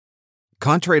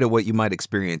Contrary to what you might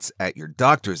experience at your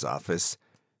doctor's office,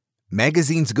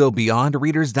 magazines go beyond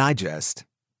Reader's Digest,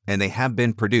 and they have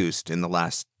been produced in the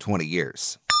last 20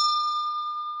 years.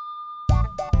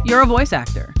 You're a voice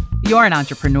actor. You're an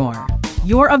entrepreneur.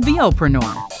 You're a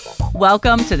VOpreneur.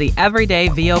 Welcome to the Everyday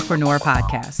VOpreneur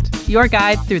podcast, your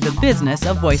guide through the business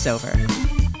of voiceover.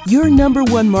 Your number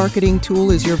one marketing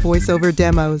tool is your voiceover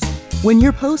demos. When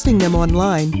you're posting them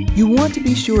online, you want to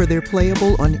be sure they're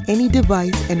playable on any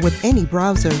device and with any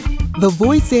browser. The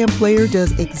VoiceSam player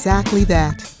does exactly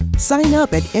that. Sign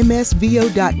up at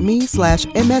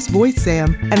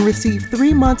msvo.me/msvoicesam and receive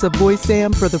 3 months of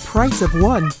VoiceSam for the price of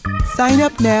one. Sign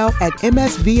up now at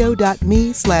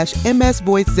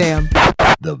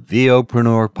msvo.me/msvoicesam. The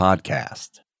VOpreneur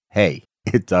podcast. Hey,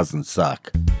 it doesn't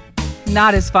suck.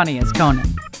 Not as funny as Conan.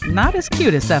 Not as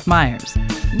cute as Seth Meyers.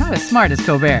 Not as smart as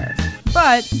Colbert.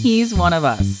 But he's one of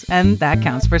us, and that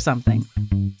counts for something.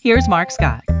 Here's Mark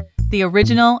Scott, the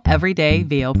original Everyday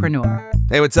VOpreneur.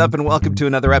 Hey, what's up, and welcome to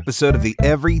another episode of the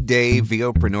Everyday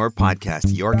VOpreneur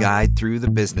podcast, your guide through the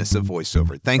business of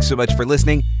voiceover. Thanks so much for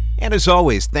listening, and as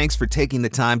always, thanks for taking the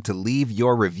time to leave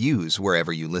your reviews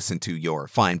wherever you listen to your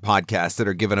fine podcasts that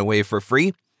are given away for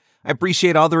free. I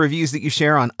appreciate all the reviews that you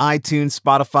share on iTunes,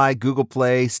 Spotify, Google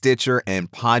Play, Stitcher, and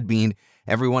Podbean.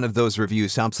 Every one of those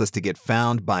reviews helps us to get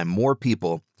found by more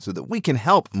people so that we can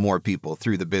help more people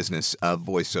through the business of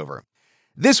voiceover.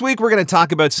 This week, we're going to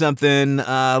talk about something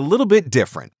a little bit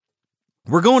different.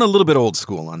 We're going a little bit old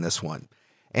school on this one.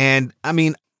 And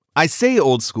I say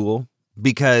old school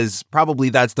because probably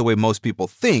that's the way most people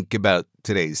think about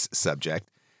today's subject.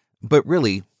 But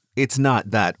really, it's not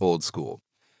that old school.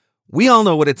 We all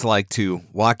know what it's like to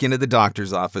walk into the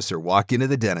doctor's office or walk into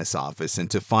the dentist's office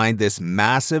and to find this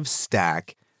massive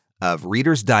stack of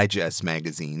Reader's Digest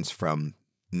magazines from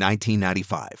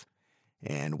 1995.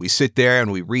 And we sit there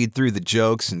and we read through the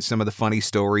jokes and some of the funny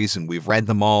stories, and we've read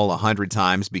them all 100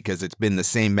 times because it's been the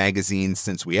same magazine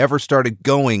since we ever started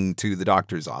going to the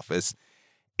doctor's office.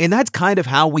 And that's kind of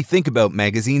how we think about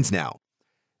magazines now.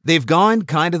 They've gone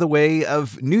kind of the way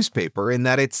of newspaper in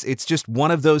that it's just one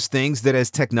of those things that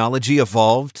as technology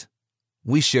evolved,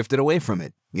 we shifted away from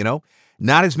it,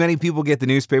 Not as many people get the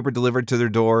newspaper delivered to their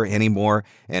door anymore,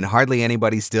 and hardly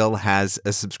anybody still has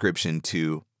a subscription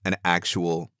to an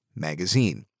actual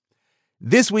magazine.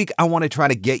 This week, I want to try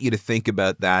to get you to think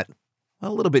about that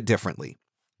a little bit differently.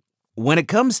 When it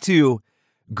comes to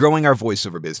growing our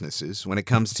voiceover businesses, when it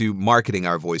comes to marketing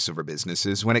our voiceover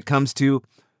businesses, when it comes to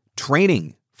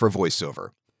training for voiceover,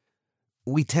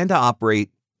 we tend to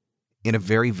operate in a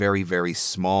very, very, very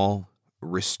small,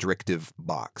 restrictive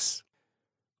box.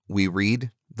 We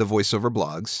read the voiceover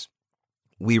blogs.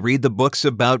 We read the books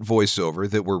about voiceover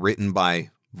that were written by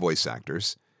voice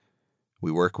actors.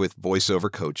 We work with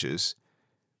voiceover coaches.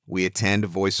 We attend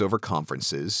voiceover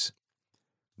conferences.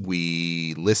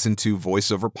 We listen to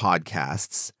voiceover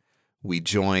podcasts. We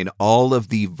join all of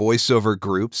the voiceover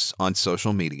groups on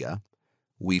social media.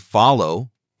 We follow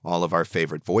all of our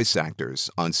favorite voice actors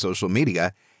on social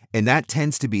media, and that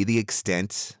tends to be the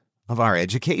extent of our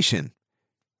education.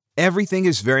 Everything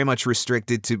is very much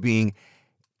restricted to being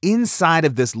inside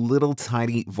of this little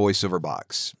tiny voiceover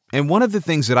box. And one of the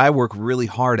things that I work really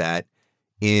hard at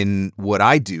in what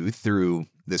I do through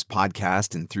this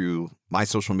podcast and through my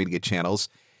social media channels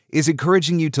is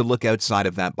encouraging you to look outside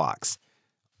of that box.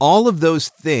 All of those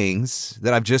things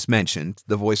that I've just mentioned,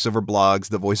 the voiceover blogs,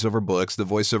 the voiceover books, the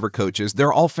voiceover coaches,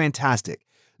 they're all fantastic.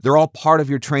 They're all part of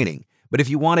your training. But if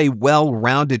you want a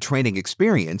well-rounded training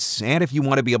experience, and if you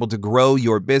want to be able to grow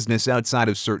your business outside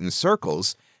of certain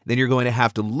circles, then you're going to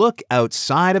have to look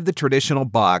outside of the traditional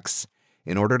box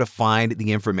in order to find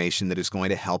the information that is going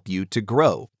to help you to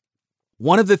grow.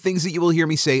 One of the things that you will hear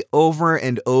me say over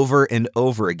and over and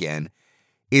over again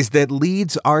is that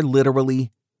leads are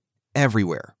literally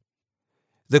everywhere.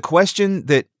 The question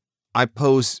that I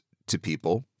pose to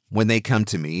people when they come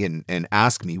to me and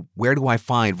ask me, where do I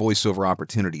find voiceover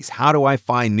opportunities? How do I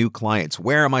find new clients?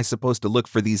 Where am I supposed to look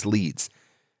for these leads?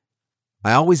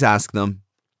 I always ask them,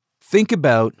 think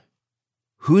about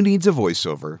who needs a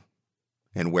voiceover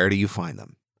and where do you find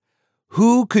them?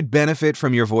 Who could benefit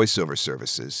from your voiceover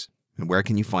services and where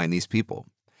can you find these people?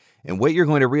 And what you're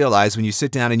going to realize when you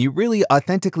sit down and you really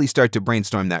authentically start to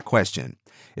brainstorm that question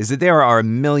is that there are a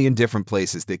million different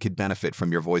places that could benefit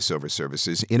from your voiceover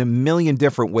services in a million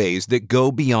different ways that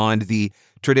go beyond the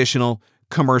traditional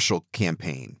commercial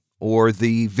campaign or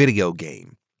the video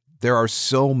game. There are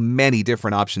so many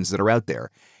different options that are out there.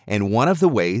 And one of the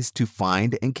ways to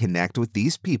find and connect with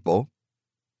these people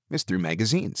is through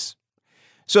magazines.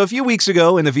 So a few weeks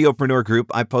ago in the VOpreneur group,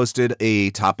 I posted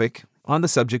a topic on the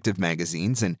subject of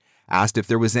magazines and asked if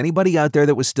there was anybody out there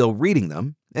that was still reading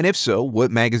them, and if so, what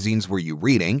magazines were you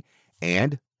reading,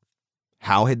 and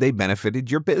how had they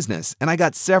benefited your business? And I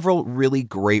got several really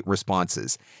great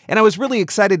responses. And I was really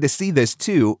excited to see this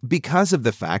too because of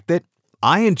the fact that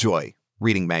I enjoy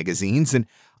reading magazines and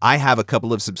I have a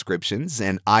couple of subscriptions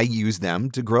and I use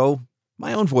them to grow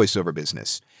my own voiceover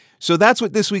business. So that's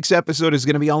what this week's episode is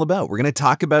going to be all about. We're going to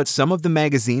talk about some of the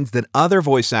magazines that other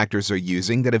voice actors are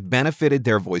using that have benefited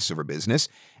their voiceover business.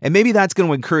 And maybe that's going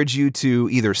to encourage you to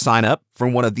either sign up for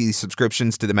one of these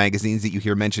subscriptions to the magazines that you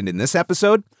hear mentioned in this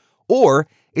episode, or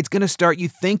it's going to start you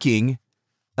thinking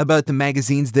about the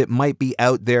magazines that might be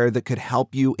out there that could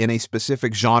help you in a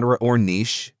specific genre or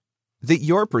niche that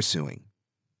you're pursuing.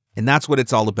 And that's what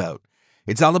it's all about.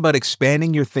 It's all about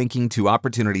expanding your thinking to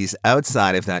opportunities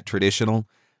outside of that traditional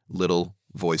little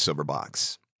voiceover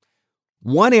box.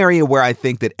 One area where I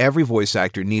think that every voice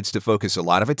actor needs to focus a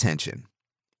lot of attention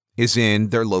is in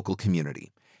their local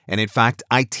community. And in fact,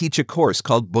 I teach a course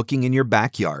called Booking in Your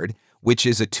Backyard, which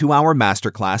is a 2-hour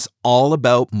masterclass all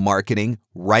about marketing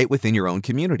right within your own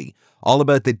community, all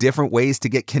about the different ways to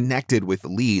get connected with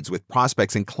leads, with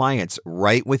prospects and clients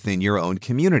right within your own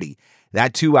community.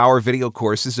 That 2-hour video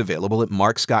course is available at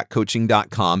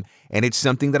markscottcoaching.com, and it's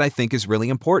something that I think is really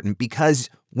important because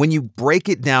when you break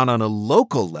it down on a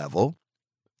local level,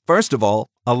 first of all,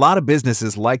 a lot of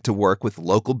businesses like to work with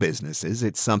local businesses.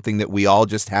 It's something that we all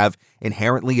just have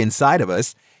inherently inside of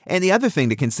us. And the other thing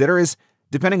to consider is,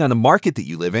 depending on the market that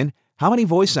you live in, how many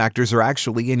voice actors are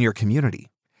actually in your community?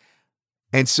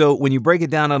 And so when you break it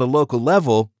down on a local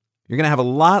level, you're going to have a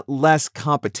lot less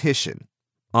competition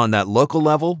on that local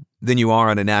level than you are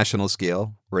on a national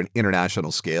scale or an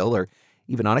international scale or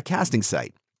even on a casting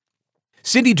site.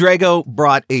 Cindy Drago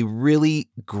brought a really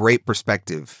great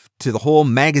perspective to the whole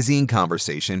magazine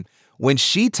conversation when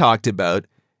she talked about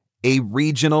a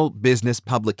regional business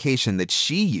publication that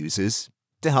she uses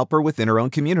to help her within her own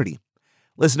community.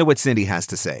 Listen to what Cindy has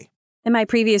to say. In my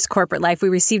previous corporate life, we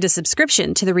received a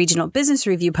subscription to the Regional Business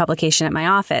Review publication at my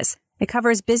office. It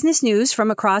covers business news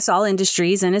from across all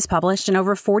industries and is published in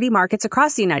over 40 markets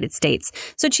across the United States.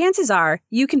 So chances are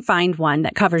you can find one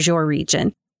that covers your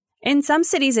region. In some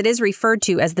cities, it is referred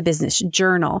to as the Business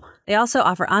Journal. They also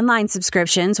offer online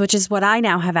subscriptions, which is what I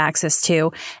now have access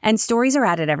to, and stories are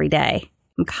added every day.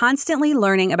 I'm constantly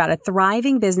learning about a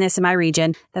thriving business in my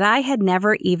region that I had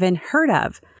never even heard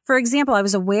of. For example, I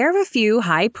was aware of a few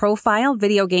high-profile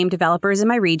video game developers in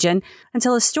my region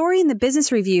until a story in the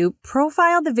Business Review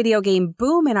profiled the video game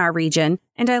boom in our region,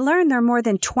 and I learned there are more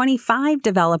than 25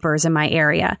 developers in my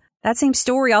area. That same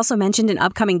story also mentioned an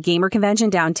upcoming gamer convention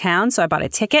downtown, so I bought a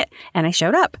ticket and I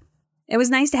showed up. It was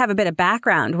nice to have a bit of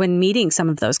background when meeting some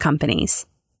of those companies.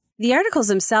 The articles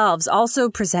themselves also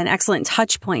present excellent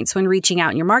touch points when reaching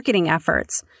out in your marketing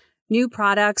efforts. New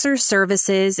products or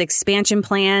services, expansion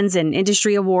plans, and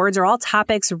industry awards are all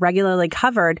topics regularly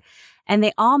covered, and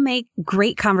they all make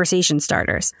great conversation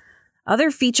starters.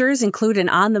 Other features include an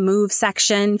on-the-move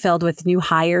section filled with new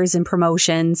hires and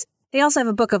promotions. They also have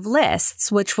a book of lists,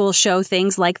 which will show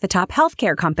things like the top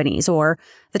healthcare companies or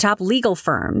the top legal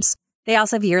firms. They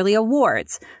also have yearly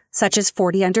awards, such as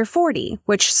 40 Under 40,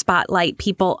 which spotlight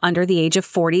people under the age of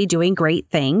 40 doing great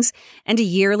things, and a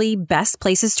yearly Best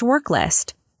Places to Work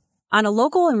list. On a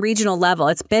local and regional level,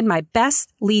 it's been my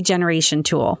best lead generation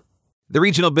tool. The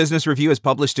Regional Business Review is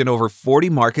published in over 40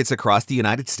 markets across the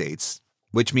United States,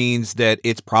 which means that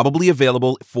it's probably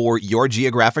available for your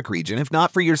geographic region, if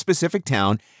not for your specific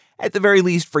town, at the very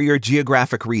least for your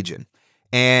geographic region.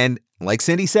 And like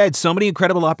Cindy said, so many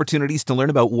incredible opportunities to learn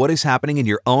about what is happening in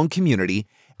your own community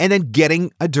and then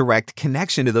getting a direct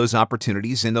connection to those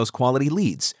opportunities and those quality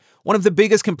leads. One of the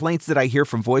biggest complaints that I hear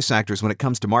from voice actors when it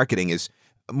comes to marketing is,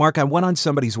 Mark, I went on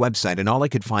somebody's website and all I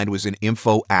could find was an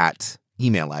info@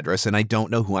 email address and I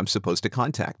don't know who I'm supposed to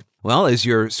contact. Well, as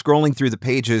you're scrolling through the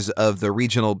pages of the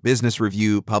Regional Business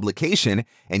Review publication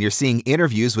and you're seeing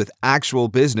interviews with actual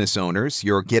business owners,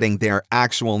 you're getting their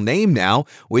actual name now,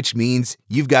 which means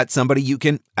you've got somebody you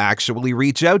can actually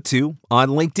reach out to on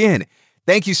LinkedIn.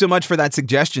 Thank you so much for that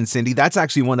suggestion, Cindy. That's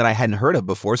actually one that I hadn't heard of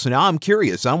before. So now I'm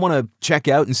curious. I want to check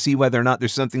out and see whether or not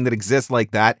there's something that exists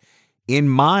like that in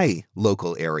my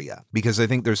local area, because I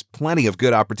think there's plenty of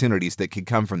good opportunities that could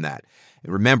come from that.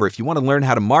 And remember, if you want to learn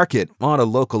how to market on a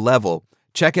local level,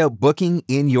 check out Booking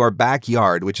in Your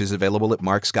Backyard, which is available at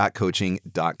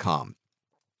markscottcoaching.com.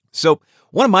 So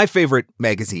one of my favorite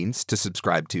magazines to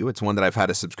subscribe to, it's one that I've had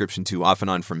a subscription to off and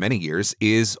on for many years,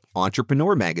 is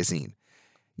Entrepreneur magazine.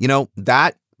 You know,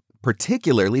 that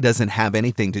particularly doesn't have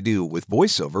anything to do with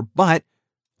voiceover, but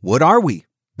what are we?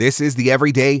 This is the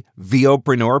Everyday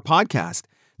VOpreneur podcast.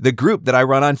 The group that I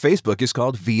run on Facebook is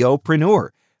called VOpreneur.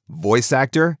 Voice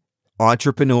actor,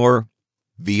 entrepreneur,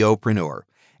 VOpreneur.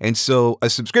 And so a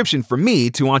subscription for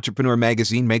me to Entrepreneur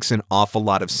Magazine makes an awful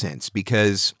lot of sense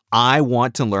because I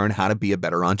want to learn how to be a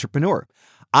better entrepreneur.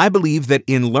 I believe that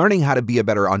in learning how to be a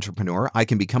better entrepreneur, I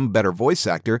can become a better voice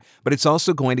actor, but it's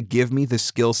also going to give me the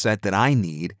skill set that I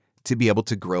need to be able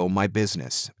to grow my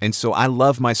business. And so I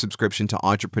love my subscription to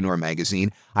Entrepreneur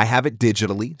Magazine. I have it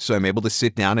digitally, so I'm able to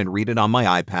sit down and read it on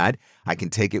my iPad. I can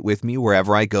take it with me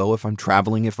wherever I go, if I'm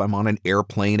traveling, if I'm on an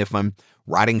airplane, if I'm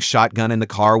riding shotgun in the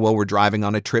car while we're driving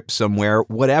on a trip somewhere,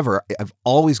 whatever. I've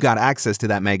always got access to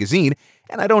that magazine,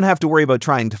 and I don't have to worry about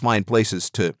trying to find places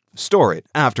to store it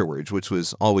afterwards, which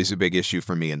was always a big issue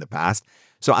for me in the past.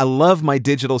 So I love my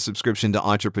digital subscription to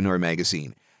Entrepreneur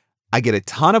Magazine. I get a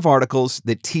ton of articles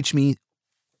that teach me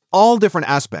all different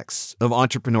aspects of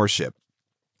entrepreneurship,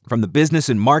 from the business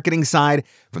and marketing side,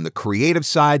 from the creative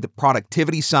side, the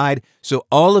productivity side. So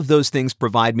all of those things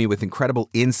provide me with incredible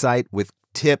insight, with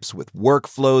tips, with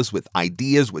workflows, with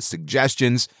ideas, with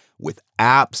suggestions, with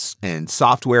apps and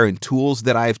software and tools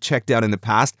that I've checked out in the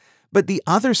past. But the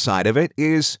other side of it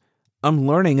is I'm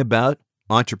learning about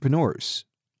entrepreneurs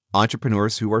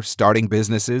who are starting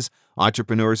businesses,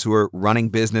 entrepreneurs who are running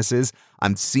businesses.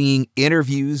 I'm seeing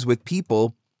interviews with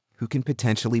people who can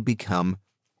potentially become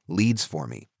leads for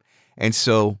me. And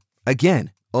so,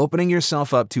 again, opening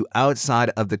yourself up to outside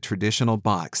of the traditional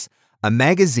box, a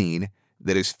magazine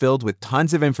that is filled with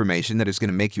tons of information that is going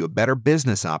to make you a better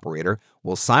business operator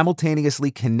while simultaneously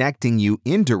connecting you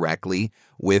indirectly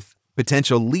with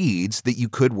potential leads that you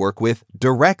could work with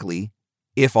directly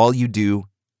if all you do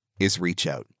is reach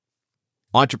out.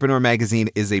 Entrepreneur Magazine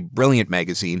is a brilliant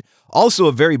magazine, also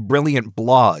a very brilliant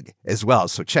blog as well,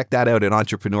 so check that out at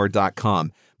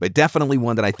entrepreneur.com, but definitely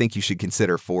one that I think you should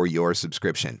consider for your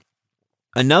subscription.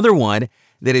 Another one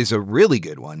that is a really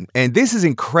good one, and this is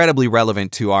incredibly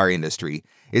relevant to our industry,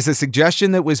 is a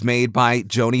suggestion that was made by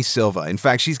Joni Silva. In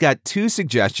fact, she's got two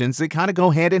suggestions that kind of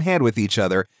go hand in hand with each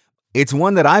other. It's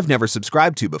one that I've never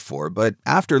subscribed to before, but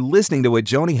after listening to what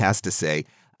Joni has to say,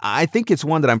 I think it's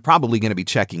one that I'm probably going to be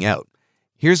checking out.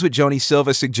 Here's what Joni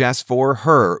Silva suggests for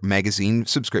her magazine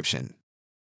subscription.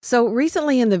 So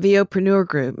recently in the VOpreneur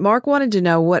group, Mark wanted to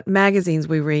know what magazines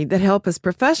we read that help us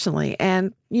professionally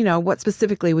and, what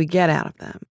specifically we get out of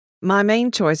them. My main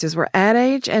choices were Ad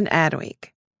Age and Adweek.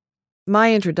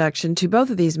 My introduction to both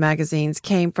of these magazines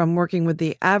came from working with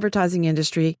the advertising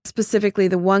industry, specifically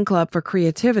the One Club for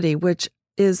Creativity, which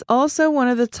is also one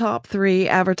of the top 3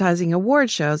 advertising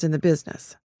award shows in the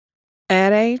business.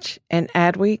 Ad Age and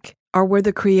Adweek are where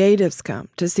the creatives come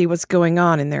to see what's going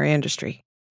on in their industry.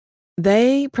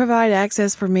 They provide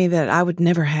access for me that I would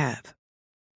never have.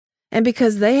 And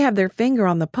because they have their finger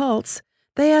on the pulse,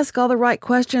 they ask all the right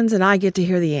questions and I get to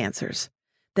hear the answers.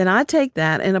 Then I take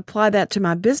that and apply that to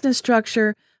my business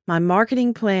structure, my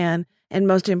marketing plan, and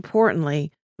most importantly,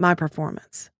 my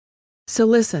performance. So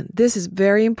listen, this is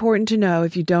very important to know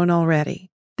if you don't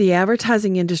already. The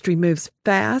advertising industry moves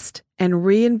fast and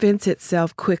reinvents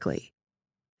itself quickly.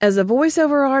 As a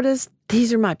voiceover artist,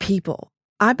 these are my people.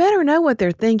 I better know what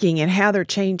they're thinking and how they're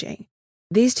changing.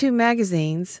 These 2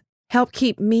 magazines help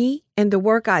keep me and the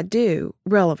work I do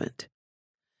relevant.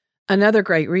 Another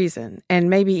great reason, and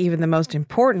maybe even the most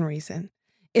important reason,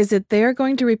 is that they're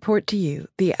going to report to you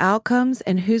the outcomes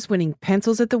and who's winning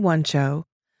pencils at the One Show,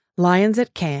 Lions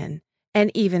at Cannes, and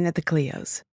even at the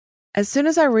Clios. As soon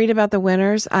as I read about the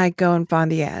winners, I go and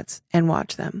find the ads and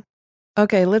watch them.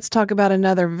 Okay, let's talk about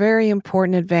another very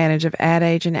important advantage of Ad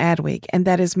Age and Adweek, and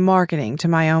that is marketing to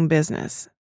my own business.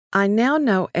 I now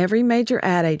know every major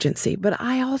ad agency, but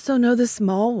I also know the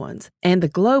small ones and the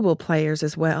global players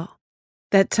as well.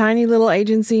 That tiny little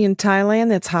agency in Thailand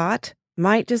that's hot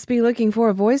might just be looking for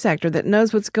a voice actor that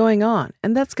knows what's going on,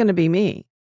 and that's going to be me.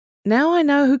 Now I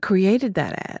know who created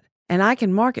that ad, and I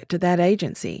can market to that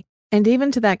agency, and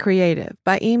even to that creative,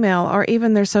 by email or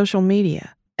even their social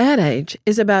media. Ad Age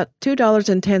is about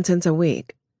 $2.10 a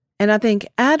week, and I think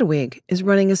Adweek is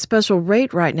running a special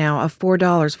rate right now of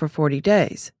 $4 for 40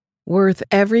 days. Worth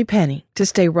every penny to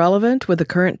stay relevant with the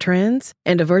current trends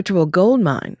and a virtual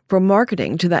goldmine for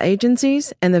marketing to the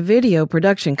agencies and the video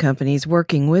production companies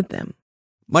working with them.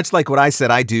 Much like what I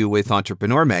said I do with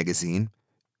Entrepreneur Magazine,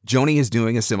 Joni is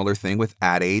doing a similar thing with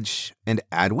Ad Age and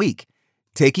Adweek,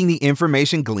 taking the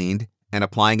information gleaned and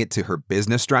applying it to her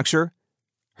business structure,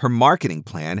 her marketing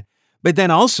plan, but then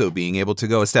also being able to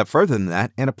go a step further than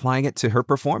that and applying it to her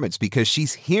performance because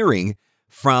she's hearing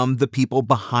from the people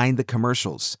behind the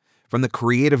commercials, from the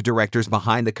creative directors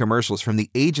behind the commercials, from the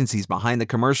agencies behind the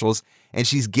commercials, and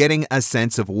she's getting a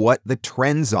sense of what the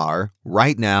trends are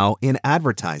right now in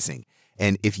advertising.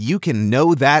 And if you can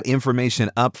know that information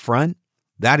up front,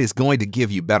 that is going to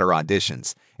give you better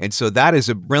auditions. And so that is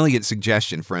a brilliant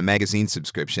suggestion for a magazine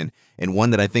subscription, and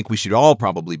one that I think we should all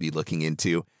probably be looking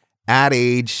into. Ad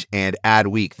Age and Ad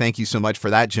Week. Thank you so much for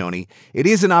that, Joni. It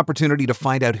is an opportunity to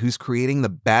find out who's creating the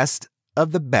best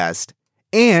of the best.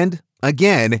 And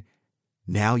again,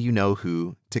 now you know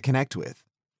who to connect with.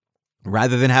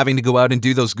 Rather than having to go out and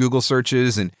do those Google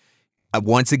searches and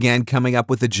once again coming up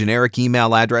with a generic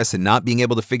email address and not being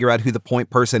able to figure out who the point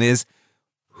person is,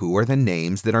 who are the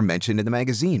names that are mentioned in the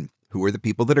magazine? Who are the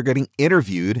people that are getting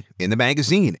interviewed in the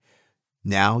magazine?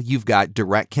 Now you've got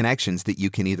direct connections that you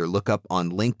can either look up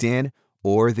on LinkedIn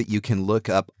or that you can look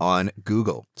up on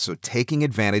Google. So taking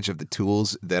advantage of the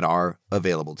tools that are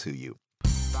available to you.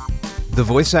 The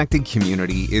voice acting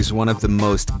community is one of the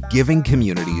most giving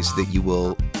communities that you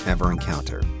will ever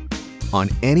encounter. On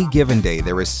any given day,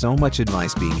 there is so much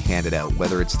advice being handed out,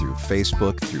 whether it's through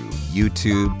Facebook, through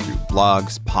YouTube, through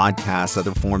blogs, podcasts,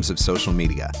 other forms of social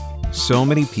media. So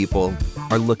many people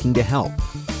are looking to help.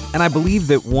 And I believe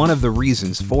that one of the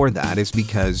reasons for that is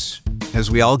because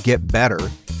as we all get better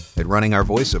at running our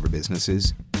voiceover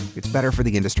businesses, it's better for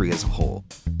the industry as a whole.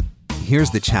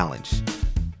 Here's the challenge.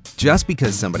 Just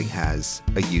because somebody has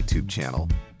a YouTube channel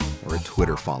or a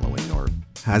Twitter following or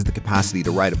has the capacity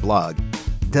to write a blog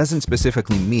doesn't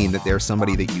specifically mean that they're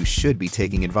somebody that you should be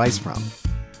taking advice from.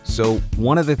 So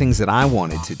one of the things that I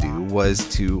wanted to do was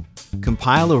to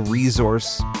compile a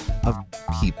resource of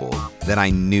people that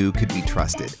I knew could be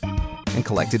trusted and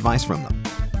collect advice from them.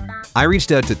 I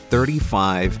reached out to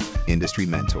 35 industry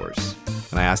mentors,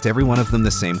 and I asked every one of them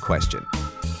the same question.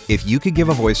 If you could give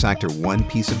a voice actor one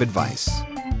piece of advice,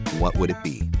 what would it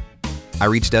be? I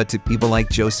reached out to people like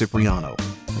Joe Cipriano,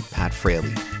 like Pat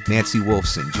Fraley, Nancy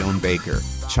Wolfson, Joan Baker,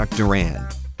 Chuck Duran,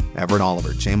 Everett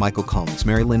Oliver, J. Michael Collins,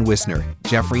 Mary Lynn Wisner,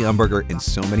 Jeffrey Umberger, and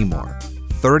so many more.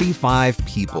 35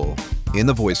 people in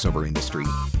the voiceover industry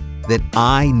that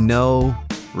I know,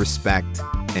 respect,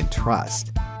 and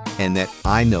trust, and that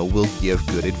I know will give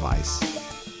good advice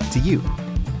to you.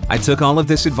 I took all of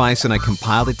this advice and I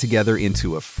compiled it together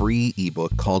into a free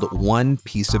ebook called One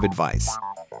Piece of Advice.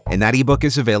 And that ebook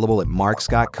is available at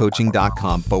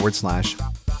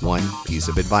markscottcoaching.com/one piece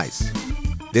of advice.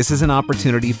 This is an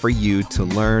opportunity for you to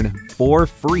learn for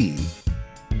free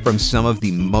from some of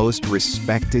the most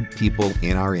respected people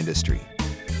in our industry,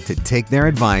 to take their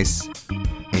advice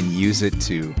and use it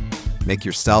to make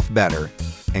yourself better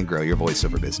and grow your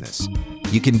voiceover business.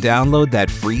 You can download that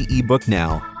free ebook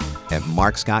now at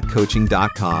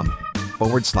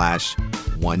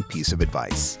markscottcoaching.com/one piece of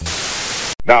advice.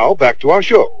 Now, back to our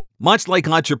show. Much like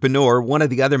Entrepreneur, one of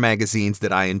the other magazines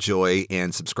that I enjoy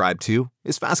and subscribe to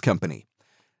is Fast Company.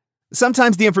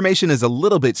 Sometimes the information is a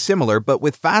little bit similar, but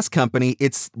with Fast Company,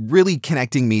 it's really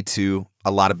connecting me to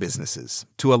a lot of businesses,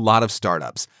 to a lot of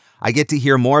startups. I get to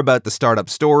hear more about the startup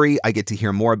story. I get to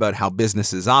hear more about how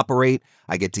businesses operate.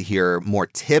 I get to hear more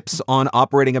tips on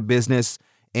operating a business.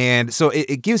 And so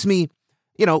it gives me,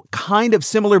 kind of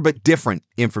similar but different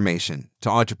information to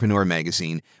Entrepreneur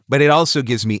magazine, but it also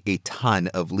gives me a ton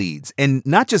of leads. And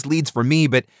not just leads for me,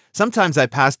 but sometimes I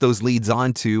pass those leads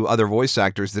on to other voice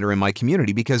actors that are in my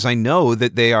community because I know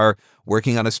that they are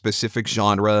working on a specific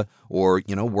genre or,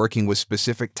 working with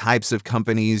specific types of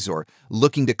companies or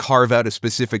looking to carve out a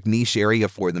specific niche area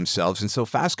for themselves. And so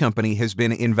Fast Company has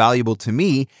been invaluable to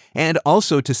me and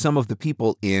also to some of the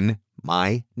people in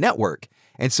my network.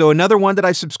 And so another one that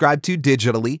I subscribe to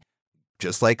digitally,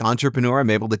 just like Entrepreneur,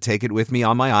 I'm able to take it with me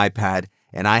on my iPad,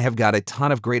 and I have got a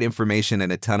ton of great information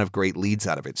and a ton of great leads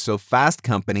out of it. So Fast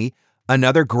Company,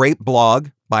 another great blog,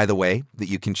 by the way, that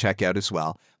you can check out as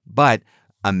well, but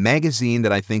a magazine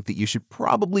that I think that you should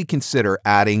probably consider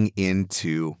adding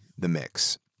into the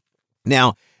mix.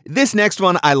 Now, this next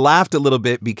one, I laughed a little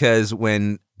bit because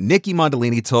when Nikki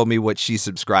Mondolini told me what she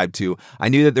subscribed to, I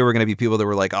knew that there were going to be people that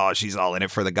were like, oh, she's all in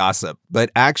it for the gossip. But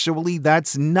actually,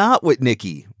 that's not what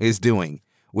Nikki is doing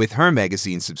with her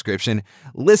magazine subscription.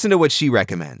 Listen to what she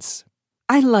recommends.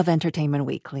 I love Entertainment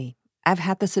Weekly. I've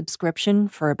had the subscription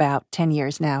for about 10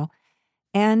 years now.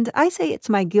 And I say it's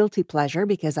my guilty pleasure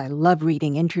because I love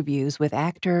reading interviews with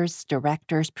actors,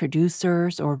 directors,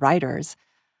 producers, or writers.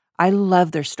 I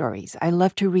love their stories. I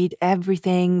love to read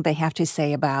everything they have to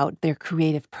say about their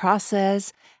creative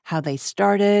process, how they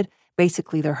started,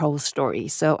 basically their whole story.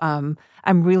 So I'm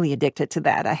really addicted to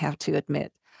that, I have to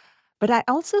admit. But I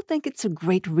also think it's a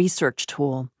great research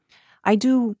tool. I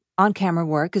do on-camera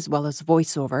work as well as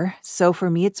voiceover, so for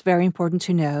me it's very important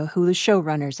to know who the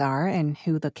showrunners are and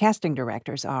who the casting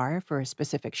directors are for a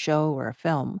specific show or a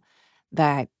film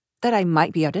that I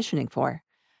might be auditioning for.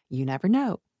 You never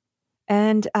know.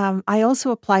 And I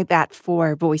also apply that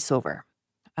for voiceover.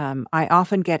 I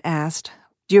often get asked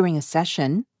during a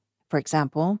session, for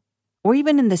example, or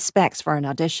even in the specs for an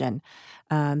audition,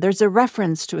 there's a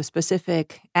reference to a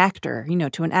specific actor,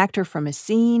 to an actor from a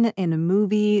scene in a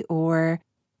movie or,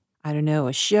 I don't know,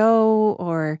 a show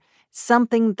or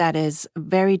something that is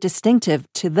very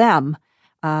distinctive to them.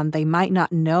 They might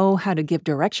not know how to give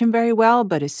direction very well,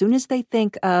 but as soon as they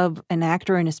think of an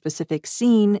actor in a specific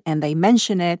scene and they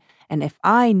mention it, and if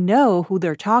I know who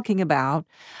they're talking about,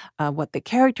 what the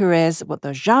character is, what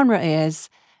the genre is,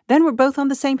 then we're both on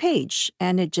the same page,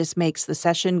 and it just makes the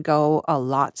session go a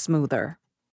lot smoother.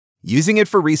 Using it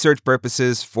for research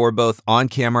purposes for both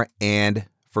on-camera and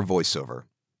for voiceover.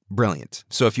 Brilliant.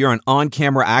 So if you're an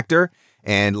on-camera actor,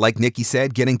 and like Nikki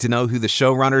said, getting to know who the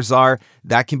showrunners are,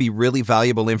 that can be really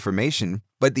valuable information.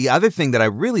 But the other thing that I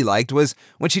really liked was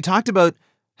when she talked about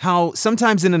how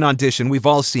sometimes in an audition, we've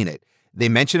all seen it. They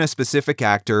mention a specific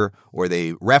actor or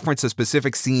they reference a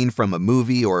specific scene from a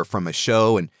movie or from a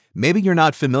show, and maybe you're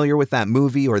not familiar with that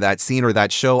movie or that scene or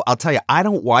that show. I'll tell you, I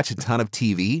don't watch a ton of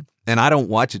TV and I don't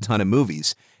watch a ton of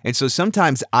movies. And so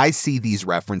sometimes I see these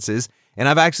references and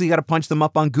I've actually got to punch them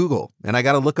up on Google and I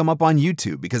got to look them up on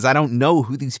YouTube because I don't know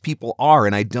who these people are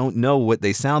and I don't know what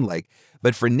they sound like.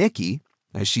 But for Nikki,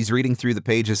 as she's reading through the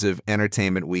pages of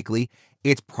Entertainment Weekly,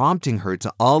 it's prompting her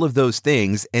to all of those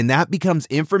things, and that becomes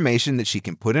information that she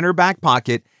can put in her back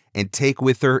pocket and take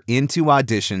with her into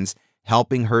auditions,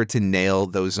 helping her to nail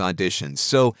those auditions.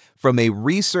 So from a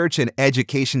research and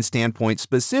education standpoint,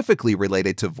 specifically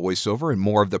related to voiceover and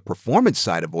more of the performance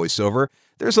side of voiceover,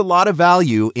 there's a lot of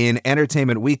value in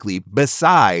Entertainment Weekly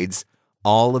besides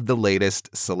all of the latest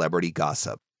celebrity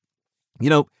gossip.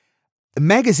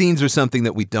 Magazines are something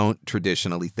that we don't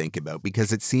traditionally think about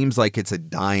because it seems like it's a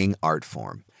dying art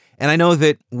form. And I know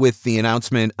that with the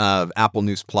announcement of Apple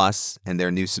News Plus and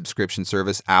their new subscription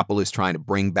service, Apple is trying to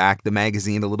bring back the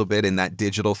magazine a little bit in that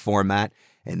digital format.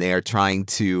 And they are trying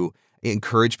to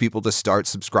encourage people to start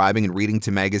subscribing and reading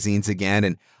to magazines again.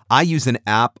 And I use an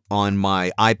app on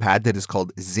my iPad that is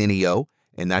called Zinio.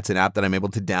 And that's an app that I'm able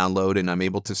to download and I'm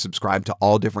able to subscribe to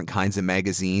all different kinds of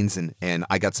magazines. And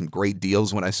I got some great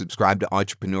deals when I subscribed to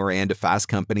Entrepreneur and to Fast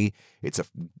Company. It's a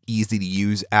easy to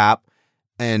use app.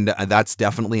 And that's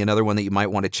definitely another one that you might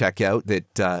want to check out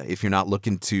that if you're not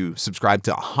looking to subscribe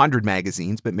to 100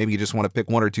 magazines, but maybe you just want to pick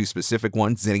one or two specific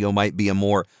ones, Zinio might be a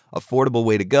more affordable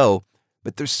way to go.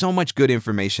 But there's so much good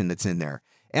information that's in there.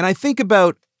 And I think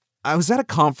about, I was at a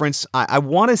conference, I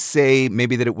want to say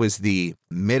maybe that it was the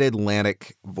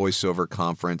Mid-Atlantic Voiceover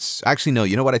Conference. Actually, no,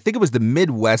 you know what? I think it was the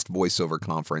Midwest Voiceover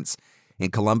Conference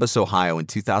in Columbus, Ohio in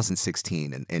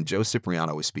 2016. And Joe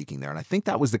Cipriano was speaking there. And I think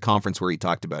that was the conference where he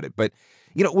talked about it. But,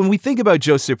 when we think about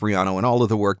Joe Cipriano and all of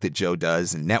the work that Joe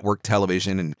does and network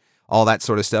television and all that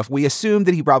sort of stuff, we assume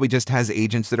that he probably just has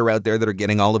agents that are out there that are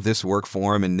getting all of this work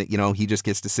for him. And, he just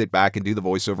gets to sit back and do the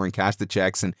voiceover and cash the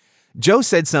checks. And Joe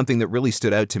said something that really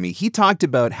stood out to me. He talked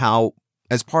about how,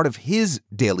 as part of his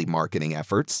daily marketing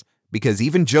efforts, because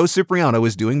even Joe Cipriano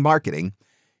is doing marketing,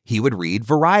 he would read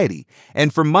Variety.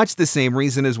 And for much the same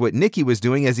reason as what Nikki was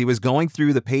doing as he was going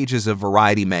through the pages of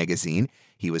Variety magazine,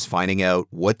 he was finding out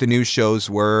what the new shows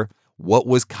were, what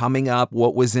was coming up,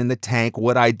 what was in the tank,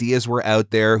 what ideas were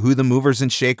out there, who the movers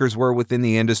and shakers were within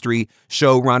the industry,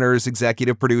 showrunners,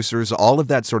 executive producers, all of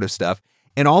that sort of stuff.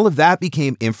 And all of that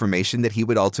became information that he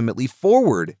would ultimately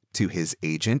forward to his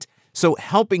agent, so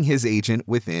helping his agent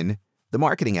within the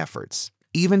marketing efforts.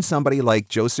 Even somebody like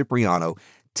Joe Cipriano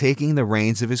taking the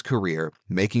reins of his career,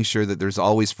 making sure that there's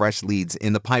always fresh leads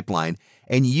in the pipeline,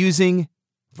 and using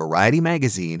Variety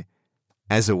magazine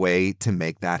as a way to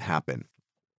make that happen.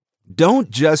 Don't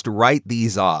just write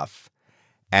these off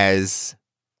as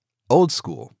old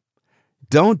school.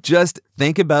 Don't just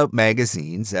think about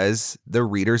magazines as the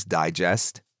Reader's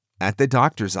Digest at the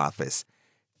doctor's office.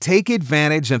 Take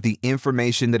advantage of the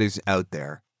information that is out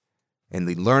there and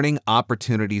the learning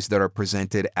opportunities that are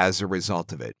presented as a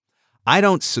result of it. I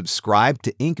don't subscribe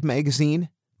to Inc. magazine,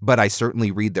 but I certainly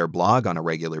read their blog on a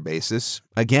regular basis.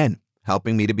 Again,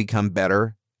 helping me to become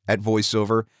better at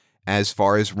voiceover as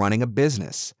far as running a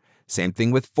business. Same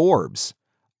thing with Forbes.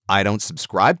 I don't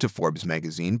subscribe to Forbes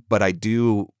magazine, but I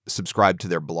do subscribe to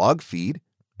their blog feed,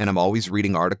 and I'm always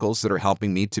reading articles that are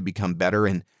helping me to become better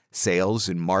in sales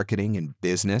and marketing and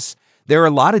business. There are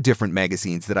a lot of different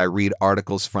magazines that I read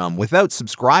articles from without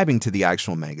subscribing to the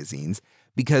actual magazines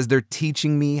because they're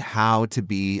teaching me how to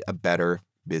be a better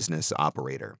business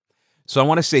operator. So I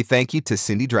want to say thank you to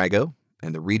Cindy Drago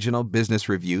and the Regional Business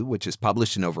Review, which is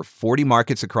published in over 40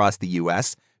 markets across the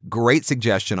U.S. Great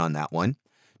suggestion on that one.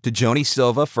 to Joni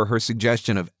Silva for her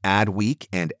suggestion of Ad Week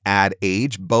and Ad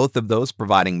Age, both of those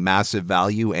providing massive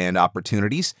value and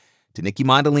opportunities, to Nikki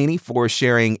Mondolini for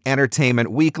sharing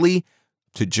Entertainment Weekly,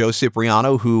 to Joe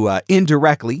Cipriano, who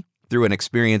indirectly, through an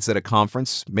experience at a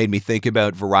conference, made me think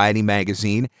about Variety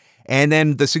Magazine, and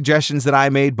then the suggestions that I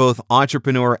made, both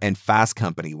Entrepreneur and Fast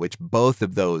Company, which both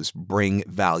of those bring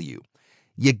value.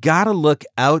 You gotta look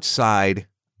outside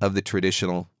of the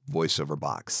traditional voiceover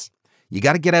box. You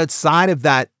gotta get outside of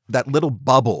that little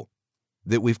bubble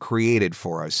that we've created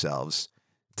for ourselves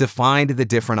to find the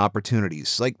different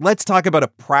opportunities. Like, let's talk about a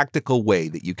practical way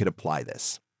that you could apply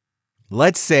this.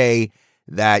 Let's say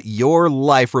that your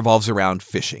life revolves around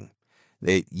fishing.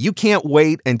 That you can't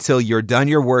wait until you're done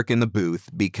your work in the booth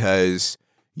because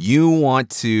you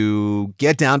want to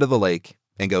get down to the lake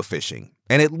and go fishing.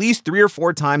 And at least 3 or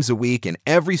 4 times a week and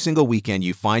every single weekend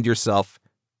you find yourself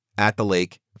at the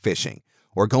lake fishing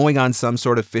or going on some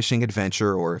sort of fishing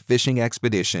adventure or fishing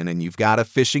expedition, and you've got a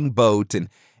fishing boat and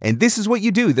this is what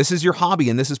you do. This is your hobby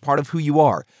and this is part of who you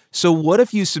are. So what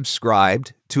if you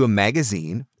subscribed to a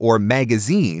magazine or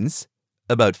magazines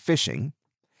about fishing,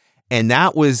 and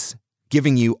that was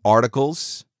giving you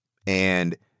articles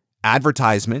and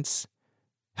advertisements,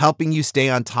 helping you stay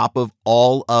on top of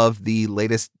all of the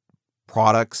latest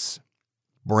products,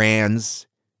 brands,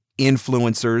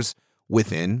 influencers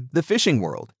within the fishing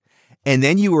world. And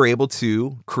then you were able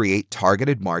to create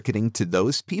targeted marketing to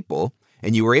those people,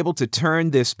 and you were able to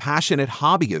turn this passionate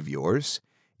hobby of yours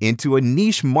into a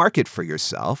niche market for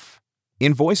yourself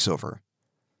in voiceover,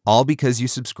 all because you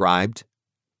subscribed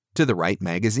to the right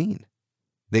magazine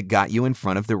that got you in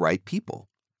front of the right people.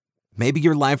 Maybe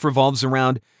your life revolves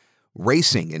around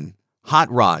racing and hot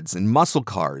rods and muscle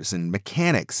cars and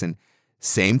mechanics, and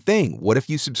same thing. What if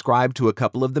you subscribed to a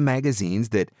couple of the magazines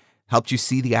that helped you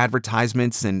see the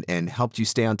advertisements and helped you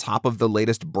stay on top of the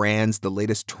latest brands, the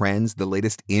latest trends, the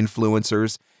latest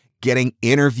influencers, getting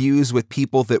interviews with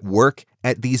people that work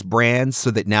at these brands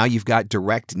so that now you've got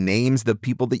direct names, the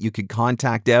people that you could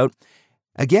contact out.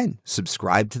 Again,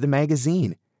 subscribe to the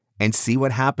magazine and see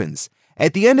what happens.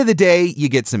 At the end of the day, you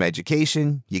get some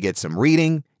education, you get some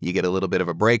reading, you get a little bit of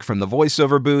a break from the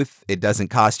voiceover booth. It doesn't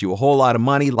cost you a whole lot of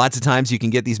money. Lots of times you can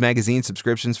get these magazine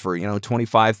subscriptions for, $25,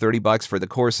 $30 for the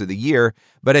course of the year.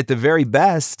 But at the very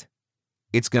best,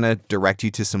 it's going to direct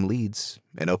you to some leads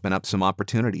and open up some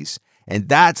opportunities. And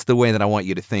that's the way that I want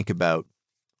you to think about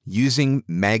using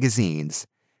magazines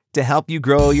to help you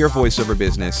grow your voiceover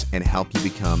business and help you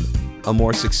become a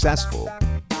more successful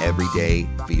everyday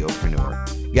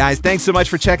VOpreneur. Guys, thanks so much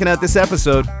for checking out this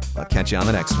episode. I'll catch you on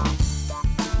the next one.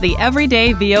 The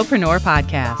Everyday VOpreneur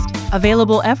Podcast.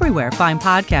 Available everywhere fine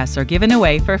podcasts are given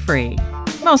away for free.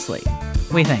 Mostly,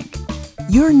 we think.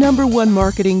 Your number one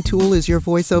marketing tool is your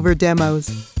voiceover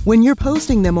demos. When you're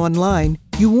posting them online,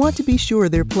 you want to be sure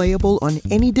they're playable on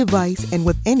any device and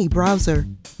with any browser.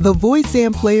 The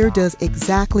VoiceSam player does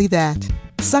exactly that.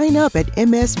 Sign up at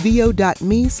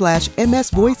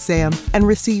msvo.me/msvoicesam and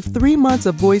receive 3 months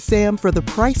of VoiceSam for the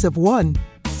price of 1.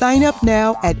 Sign up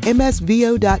now at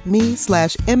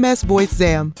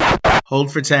msvo.me/msvoicesam.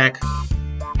 Hold for tech.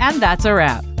 And that's a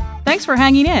wrap. Thanks for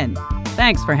hanging in.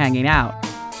 Thanks for hanging out.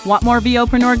 Want more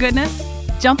VOpreneur goodness?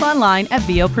 Jump online at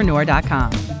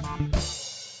VOpreneur.com.